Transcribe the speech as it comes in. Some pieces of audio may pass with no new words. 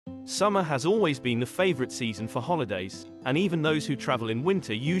Summer has always been the favorite season for holidays, and even those who travel in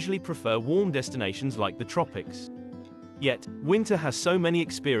winter usually prefer warm destinations like the tropics. Yet, winter has so many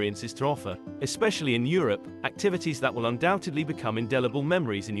experiences to offer, especially in Europe, activities that will undoubtedly become indelible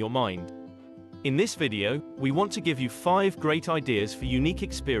memories in your mind. In this video, we want to give you 5 great ideas for unique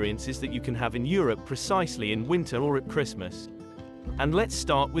experiences that you can have in Europe precisely in winter or at Christmas. And let's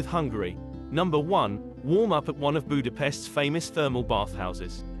start with Hungary. Number 1. Warm up at one of Budapest's famous thermal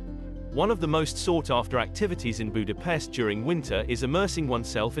bathhouses. One of the most sought-after activities in Budapest during winter is immersing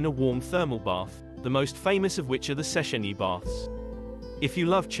oneself in a warm thermal bath, the most famous of which are the Széchenyi baths. If you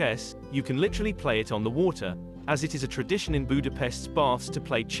love chess, you can literally play it on the water, as it is a tradition in Budapest's baths to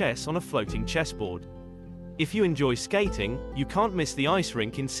play chess on a floating chessboard. If you enjoy skating, you can't miss the ice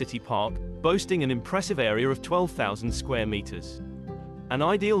rink in City Park, boasting an impressive area of 12,000 square meters. An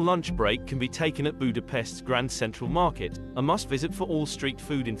ideal lunch break can be taken at Budapest's Grand Central Market, a must-visit for all street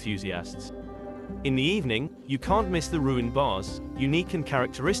food enthusiasts. In the evening, you can't miss the ruined bars, unique and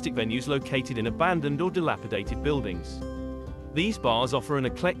characteristic venues located in abandoned or dilapidated buildings. These bars offer an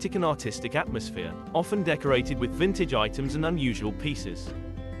eclectic and artistic atmosphere, often decorated with vintage items and unusual pieces.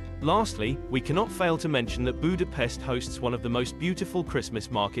 Lastly, we cannot fail to mention that Budapest hosts one of the most beautiful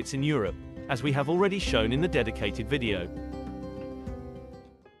Christmas markets in Europe, as we have already shown in the dedicated video.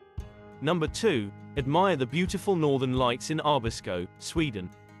 Number 2. Admire the beautiful northern lights in Abisko, Sweden.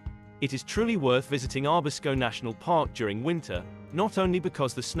 It is truly worth visiting Abisko National Park during winter, not only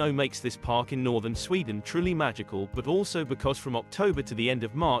because the snow makes this park in northern Sweden truly magical, but also because from October to the end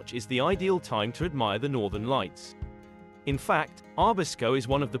of March is the ideal time to admire the northern lights. In fact, Abisko is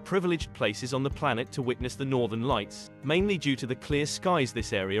one of the privileged places on the planet to witness the northern lights, mainly due to the clear skies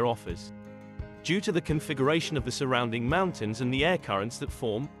this area offers. Due to the configuration of the surrounding mountains and the air currents that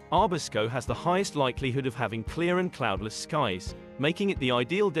form, Abisko has the highest likelihood of having clear and cloudless skies, making it the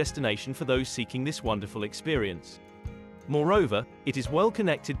ideal destination for those seeking this wonderful experience. Moreover, it is well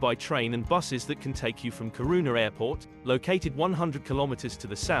connected by train and buses that can take you from Kiruna Airport, located 100 kilometers to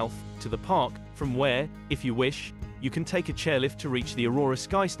the south, to the park, from where, if you wish, you can take a chairlift to reach the Aurora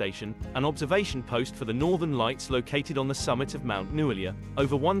Sky Station, an observation post for the northern lights located on the summit of Mount Nualia,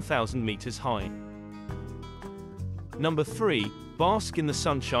 over 1,000 meters high. Number 3. Bask in the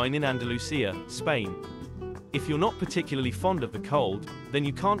sunshine in Andalusia, Spain. If you're not particularly fond of the cold, then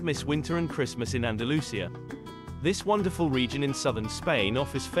you can't miss winter and Christmas in Andalusia. This wonderful region in southern Spain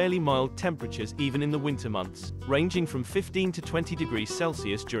offers fairly mild temperatures even in the winter months, ranging from 15 to 20 degrees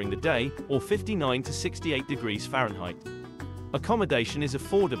Celsius during the day, or 59 to 68 degrees Fahrenheit. Accommodation is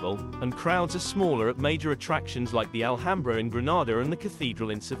affordable, and crowds are smaller at major attractions like the Alhambra in Granada and the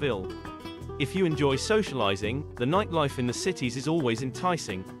Cathedral in Seville. If you enjoy socializing, the nightlife in the cities is always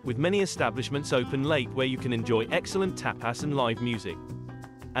enticing, with many establishments open late where you can enjoy excellent tapas and live music.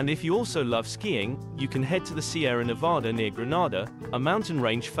 And if you also love skiing, you can head to the Sierra Nevada near Granada, a mountain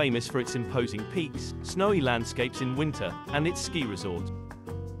range famous for its imposing peaks, snowy landscapes in winter, and its ski resort.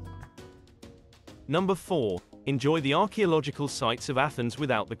 Number 4. Enjoy the archaeological sites of Athens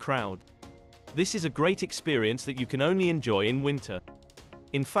without the crowd. This is a great experience that you can only enjoy in winter.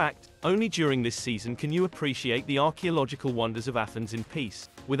 In fact, only during this season can you appreciate the archaeological wonders of Athens in peace,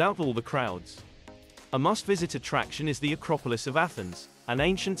 without all the crowds. A must-visit attraction is the Acropolis of Athens, an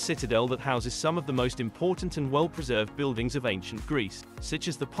ancient citadel that houses some of the most important and well-preserved buildings of ancient Greece, such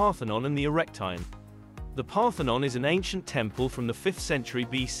as the Parthenon and the Erectaion. The Parthenon is an ancient temple from the 5th century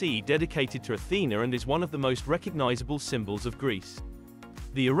BC dedicated to Athena and is one of the most recognizable symbols of Greece.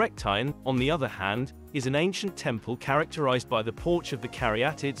 The Erectaion, on the other hand, is an ancient temple characterized by the porch of the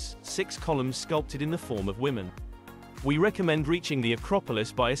Caryatids, 6 columns sculpted in the form of women. We recommend reaching the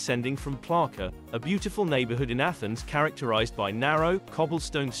Acropolis by ascending from Plaka, a beautiful neighborhood in Athens characterized by narrow,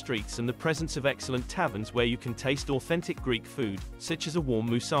 cobblestone streets and the presence of excellent taverns where you can taste authentic Greek food, such as a warm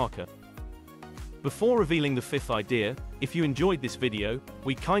moussaka. Before revealing the 5th idea, if you enjoyed this video,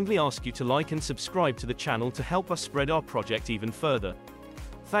 we kindly ask you to like and subscribe to the channel to help us spread our project even further.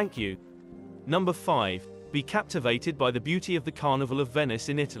 Thank you. Number 5. Be captivated by the beauty of the Carnival of Venice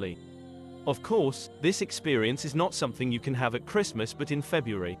in Italy. Of course, this experience is not something you can have at Christmas but in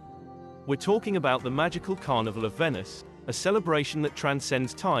February. We're talking about the magical Carnival of Venice, a celebration that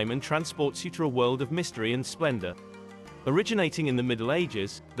transcends time and transports you to a world of mystery and splendor. Originating in the Middle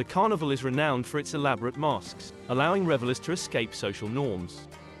Ages, the carnival is renowned for its elaborate masks, allowing revelers to escape social norms.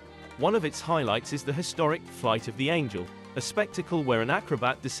 One of its highlights is the historic Flight of the Angel, a spectacle where an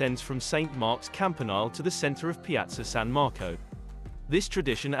acrobat descends from St. Mark's Campanile to the center of Piazza San Marco. This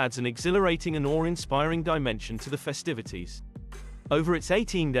tradition adds an exhilarating and awe-inspiring dimension to the festivities. Over its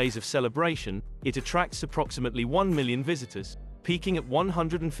 18 days of celebration, it attracts approximately 1 million visitors, peaking at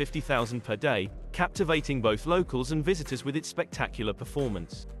 150,000 per day, captivating both locals and visitors with its spectacular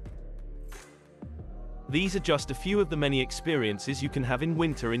performance. These are just a few of the many experiences you can have in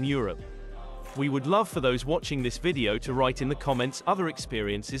winter in Europe. We would love for those watching this video to write in the comments other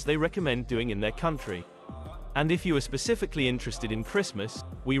experiences they recommend doing in their country. And if you are specifically interested in Christmas,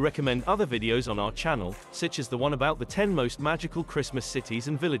 we recommend other videos on our channel, such as the one about the 10 most magical Christmas cities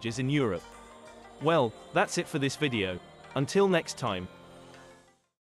and villages in Europe. Well, that's it for this video. Until next time.